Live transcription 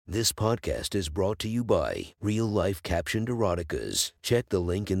This podcast is brought to you by Real Life Captioned Eroticas. Check the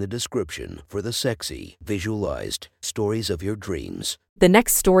link in the description for the sexy, visualized stories of your dreams. The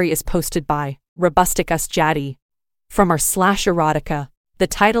next story is posted by Robusticus Jaddy. From our /erotica, the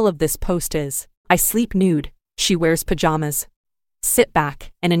title of this post is, I sleep nude, she wears pajamas. Sit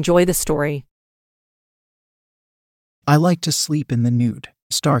back and enjoy the story. I like to sleep in the nude,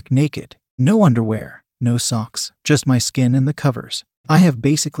 stark naked, no underwear, no socks, just my skin and the covers. I have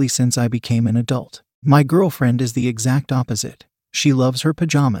basically since I became an adult. My girlfriend is the exact opposite. She loves her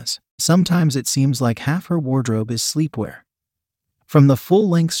pajamas. Sometimes it seems like half her wardrobe is sleepwear. From the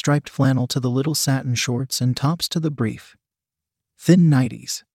full-length striped flannel to the little satin shorts and tops to the brief, thin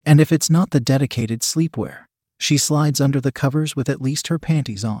nighties. And if it's not the dedicated sleepwear, she slides under the covers with at least her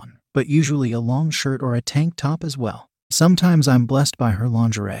panties on, but usually a long shirt or a tank top as well. Sometimes I'm blessed by her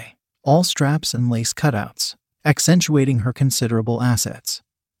lingerie, all straps and lace cutouts, accentuating her considerable assets,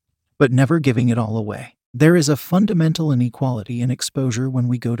 but never giving it all away. There is a fundamental inequality in exposure when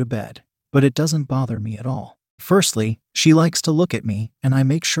we go to bed, but it doesn't bother me at all. Firstly, she likes to look at me, and I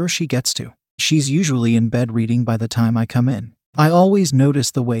make sure she gets to. She's usually in bed reading by the time I come in. I always notice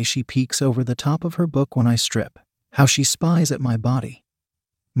the way she peeks over the top of her book when I strip, how she spies at my body,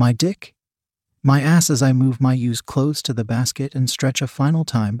 my dick, my ass as I move my used clothes to the basket and stretch a final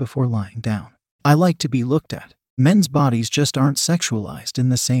time before lying down. I like to be looked at. Men's bodies just aren't sexualized in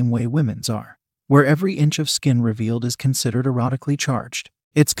the same way women's are, where every inch of skin revealed is considered erotically charged.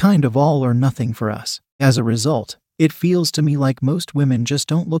 It's kind of all or nothing for us. As a result, it feels to me like most women just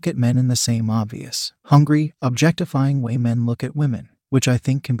don't look at men in the same obvious, hungry, objectifying way men look at women, which I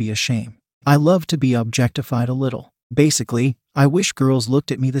think can be a shame. I love to be objectified a little. Basically, I wish girls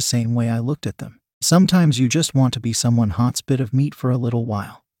looked at me the same way I looked at them. Sometimes you just want to be someone hot's bit of meat for a little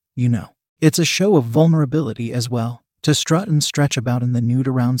while, you know. It's a show of vulnerability as well, to strut and stretch about in the nude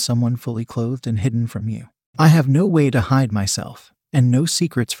around someone fully clothed and hidden from you. I have no way to hide myself, and no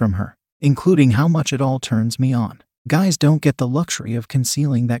secrets from her, including how much it all turns me on. Guys don't get the luxury of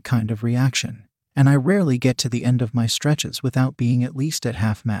concealing that kind of reaction, and I rarely get to the end of my stretches without being at least at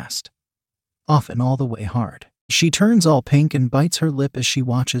half-mast. Often all the way hard. She turns all pink and bites her lip as she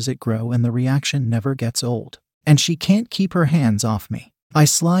watches it grow, and the reaction never gets old. And she can't keep her hands off me. I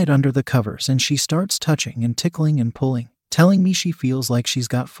slide under the covers and she starts touching and tickling and pulling, telling me she feels like she's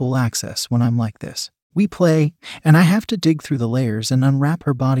got full access when I'm like this. We play, and I have to dig through the layers and unwrap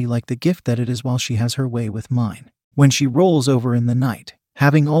her body like the gift that it is while she has her way with mine. When she rolls over in the night,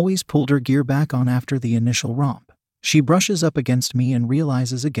 having always pulled her gear back on after the initial romp, she brushes up against me and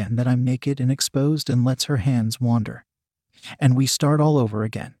realizes again that I'm naked and exposed and lets her hands wander. And we start all over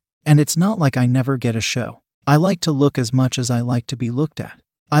again. And it's not like I never get a show. I like to look as much as I like to be looked at.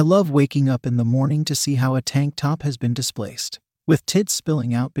 I love waking up in the morning to see how a tank top has been displaced, with tits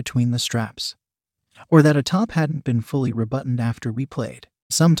spilling out between the straps. Or that a top hadn't been fully rebuttoned after we played.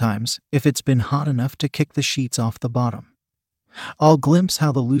 Sometimes, if it's been hot enough to kick the sheets off the bottom, I'll glimpse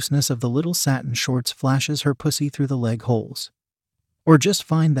how the looseness of the little satin shorts flashes her pussy through the leg holes. Or just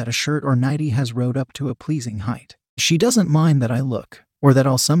find that a shirt or nightie has rode up to a pleasing height. She doesn't mind that I look, or that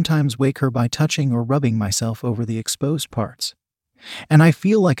I'll sometimes wake her by touching or rubbing myself over the exposed parts. And I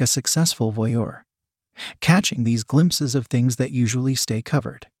feel like a successful voyeur, catching these glimpses of things that usually stay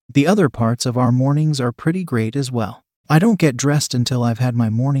covered. The other parts of our mornings are pretty great as well. I don't get dressed until I've had my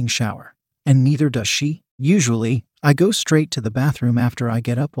morning shower, and neither does she. Usually, I go straight to the bathroom after I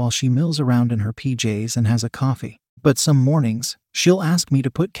get up while she mills around in her PJs and has a coffee. But some mornings, she'll ask me to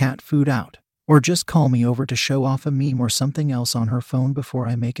put cat food out, or just call me over to show off a meme or something else on her phone before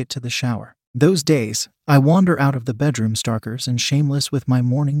I make it to the shower. Those days, I wander out of the bedroom starkers and shameless with my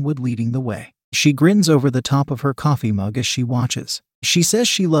morning wood leading the way. She grins over the top of her coffee mug as she watches. She says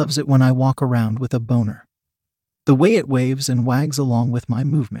she loves it when I walk around with a boner, the way it waves and wags along with my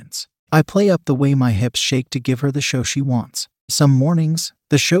movements. I play up the way my hips shake to give her the show she wants. Some mornings,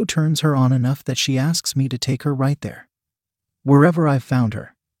 the show turns her on enough that she asks me to take her right there, wherever I've found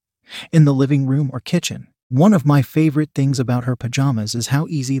her, in the living room or kitchen. One of my favorite things about her pajamas is how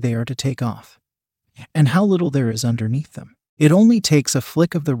easy they are to take off, and how little there is underneath them. It only takes a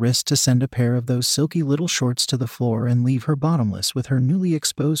flick of the wrist to send a pair of those silky little shorts to the floor and leave her bottomless with her newly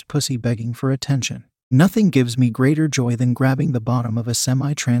exposed pussy begging for attention. Nothing gives me greater joy than grabbing the bottom of a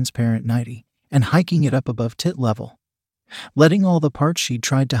semi-transparent nightie and hiking it up above tit level, letting all the parts she'd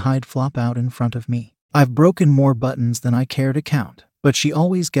tried to hide flop out in front of me. I've broken more buttons than I care to count, but she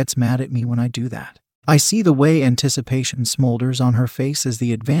always gets mad at me when I do that. I see the way anticipation smolders on her face as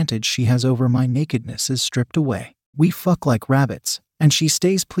the advantage she has over my nakedness is stripped away. We fuck like rabbits, and she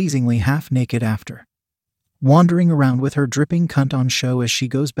stays pleasingly half naked after, wandering around with her dripping cunt on show as she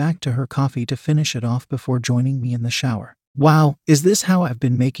goes back to her coffee to finish it off before joining me in the shower. Wow, is this how I've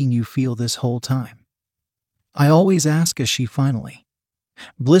been making you feel this whole time? I always ask as she finally,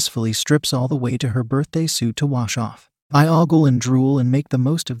 blissfully strips all the way to her birthday suit to wash off. I ogle and drool and make the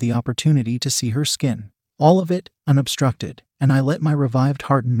most of the opportunity to see her skin, all of it unobstructed, and I let my revived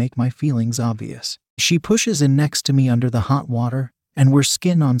heart make my feelings obvious. She pushes in next to me under the hot water, and we're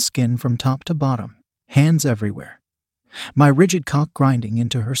skin on skin from top to bottom, hands everywhere. My rigid cock grinding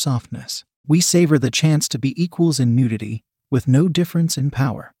into her softness. We savor the chance to be equals in nudity, with no difference in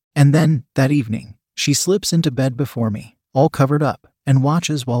power. And then, that evening, she slips into bed before me, all covered up, and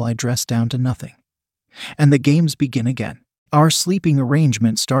watches while I dress down to nothing. And the games begin again. Our sleeping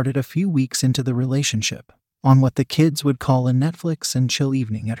arrangement started a few weeks into the relationship, on what the kids would call a Netflix and chill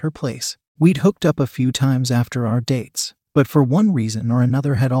evening at her place. We'd hooked up a few times after our dates, but for one reason or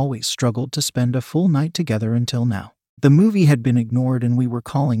another had always struggled to spend a full night together until now. The movie had been ignored and we were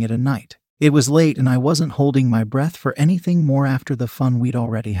calling it a night. It was late and I wasn't holding my breath for anything more after the fun we'd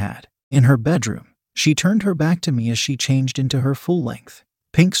already had. In her bedroom, she turned her back to me as she changed into her full-length,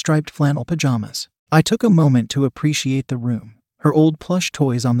 pink-striped flannel pajamas. I took a moment to appreciate the room, her old plush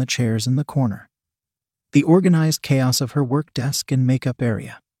toys on the chairs in the corner, the organized chaos of her work desk and makeup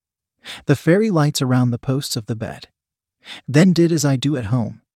area, the fairy lights around the posts of the bed. Then did as I do at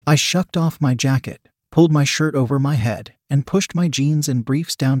home. I shucked off my jacket, pulled my shirt over my head, and pushed my jeans and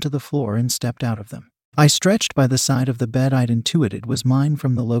briefs down to the floor and stepped out of them. I stretched by the side of the bed I'd intuited was mine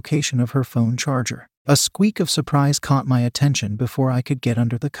from the location of her phone charger. A squeak of surprise caught my attention before I could get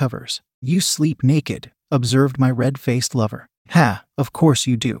under the covers. "You sleep naked," observed my red-faced lover. "Ha, of course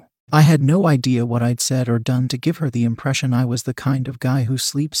you do." I had no idea what I'd said or done to give her the impression I was the kind of guy who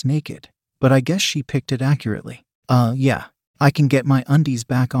sleeps naked, but I guess she picked it accurately. Yeah, I can get my undies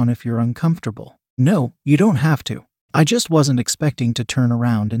back on if you're uncomfortable." "No, you don't have to." I just wasn't expecting to turn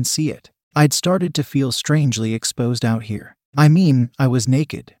around and see it. I'd started to feel strangely exposed out here. I mean, I was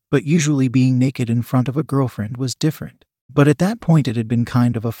naked, but usually being naked in front of a girlfriend was different. But at that point it had been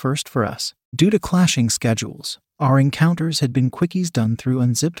kind of a first for us. Due to clashing schedules, our encounters had been quickies done through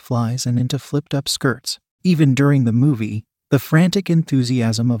unzipped flies and into flipped-up skirts. Even during the movie, the frantic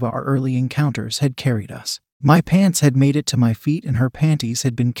enthusiasm of our early encounters had carried us. My pants had made it to my feet and her panties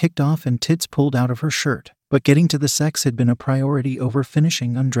had been kicked off and tits pulled out of her shirt, but getting to the sex had been a priority over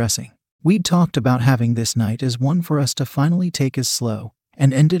finishing undressing. We'd talked about having this night as one for us to finally take as slow,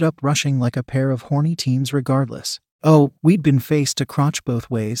 and ended up rushing like a pair of horny teens regardless. Oh, we'd been face to crotch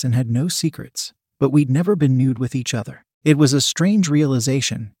both ways and had no secrets, but we'd never been nude with each other. It was a strange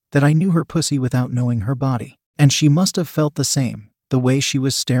realization that I knew her pussy without knowing her body, and she must have felt the same, the way she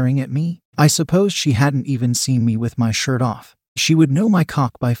was staring at me. I suppose she hadn't even seen me with my shirt off. She would know my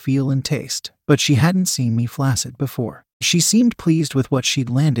cock by feel and taste, but she hadn't seen me flaccid before. She seemed pleased with what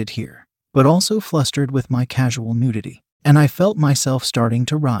she'd landed here, but also flustered with my casual nudity, and I felt myself starting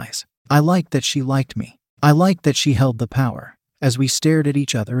to rise. I liked that she liked me. I liked that she held the power, as we stared at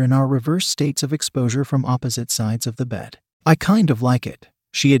each other in our reverse states of exposure from opposite sides of the bed. "I kind of like it,"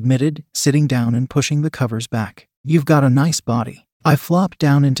 she admitted, sitting down and pushing the covers back. "You've got a nice body." I flopped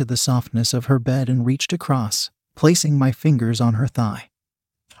down into the softness of her bed and reached across, placing my fingers on her thigh,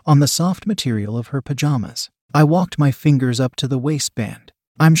 on the soft material of her pajamas. I walked my fingers up to the waistband.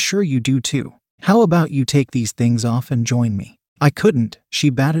 "I'm sure you do too. How about you take these things off and join me?" I couldn't. She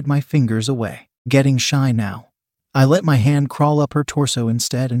batted my fingers away. Getting shy now, I let my hand crawl up her torso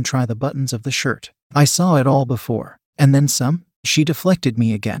instead and try the buttons of the shirt. I saw it all before, and then some. She deflected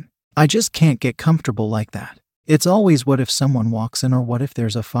me again. "I just can't get comfortable like that. It's always what if someone walks in or what if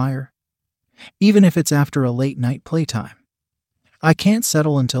there's a fire? Even if it's after a late night playtime. I can't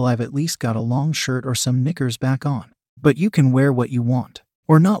settle until I've at least got a long shirt or some knickers back on. But you can wear what you want,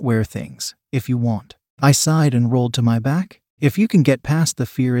 or not wear things, if you want." I sighed and rolled to my back. "If you can get past the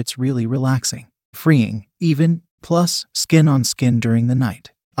fear, it's really relaxing. Freeing, even, plus, skin on skin during the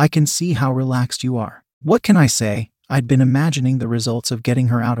night. I can see how relaxed you are." What can I say? I'd been imagining the results of getting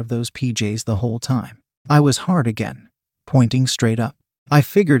her out of those PJs the whole time. I was hard again, pointing straight up. I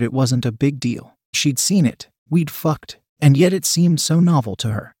figured it wasn't a big deal. She'd seen it, we'd fucked, and yet it seemed so novel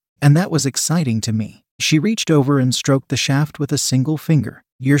to her. And that was exciting to me. She reached over and stroked the shaft with a single finger.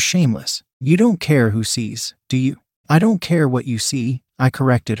 "You're shameless. You don't care who sees, do you?" "I don't care what you see," I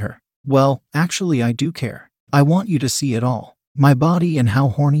corrected her. "Well, actually I do care. I want you to see it all. My body and how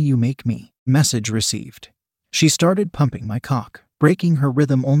horny you make me." Message received. She started pumping my cock, breaking her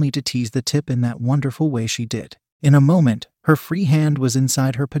rhythm only to tease the tip in that wonderful way she did. In a moment, her free hand was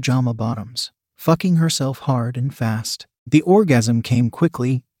inside her pajama bottoms, fucking herself hard and fast. The orgasm came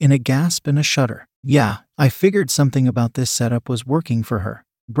quickly, in a gasp and a shudder. Yeah, I figured something about this setup was working for her.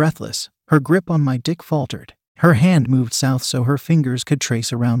 Breathless, her grip on my dick faltered. Her hand moved south so her fingers could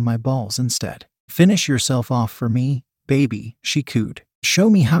trace around my balls instead. Finish yourself off for me, baby, she cooed. Show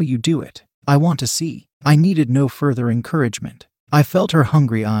me how you do it. I want to see. I needed no further encouragement. I felt her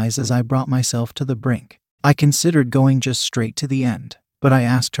hungry eyes as I brought myself to the brink. I considered going just straight to the end, but I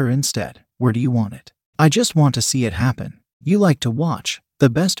asked her instead, where do you want it? I just want to see it happen. You like to watch. The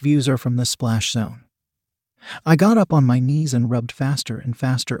best views are from the splash zone. I got up on my knees and rubbed faster and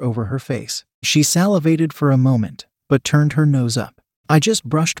faster over her face. She salivated for a moment, but turned her nose up. I just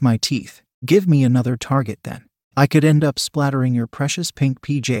brushed my teeth. Give me another target then. I could end up splattering your precious pink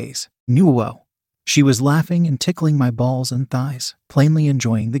PJs. Nuo. She was laughing and tickling my balls and thighs, plainly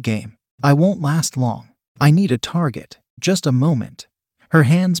enjoying the game. I won't last long. I need a target. Just a moment. Her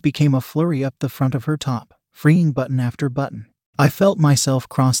hands became a flurry up the front of her top, freeing button after button. I felt myself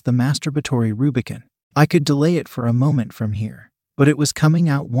cross the masturbatory Rubicon. I could delay it for a moment from here, but it was coming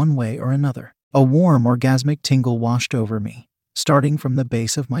out one way or another. A warm, orgasmic tingle washed over me, starting from the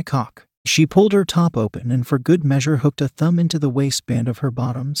base of my cock. She pulled her top open and for good measure hooked a thumb into the waistband of her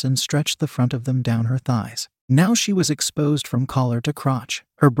bottoms and stretched the front of them down her thighs. Now she was exposed from collar to crotch,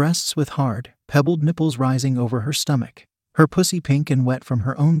 her breasts with hard, pebbled nipples rising over her stomach, her pussy pink and wet from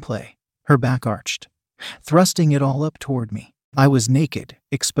her own play, her back arched, thrusting it all up toward me. I was naked,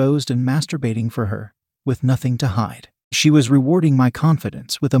 exposed and masturbating for her, with nothing to hide. She was rewarding my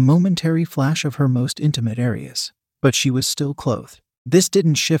confidence with a momentary flash of her most intimate areas, but she was still clothed. This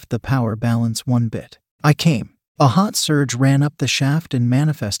didn't shift the power balance one bit. I came. A hot surge ran up the shaft and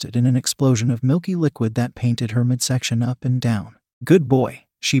manifested in an explosion of milky liquid that painted her midsection up and down. Good boy,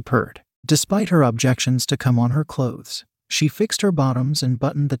 she purred. Despite her objections to come on her clothes, she fixed her bottoms and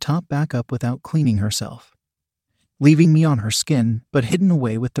buttoned the top back up without cleaning herself, leaving me on her skin but hidden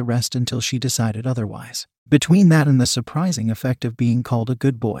away with the rest until she decided otherwise. Between that and the surprising effect of being called a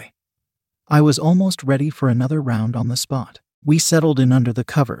good boy, I was almost ready for another round on the spot. We settled in under the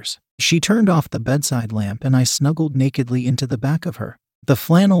covers. She turned off the bedside lamp and I snuggled nakedly into the back of her. The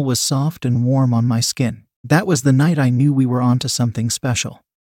flannel was soft and warm on my skin. That was the night I knew we were on to something special.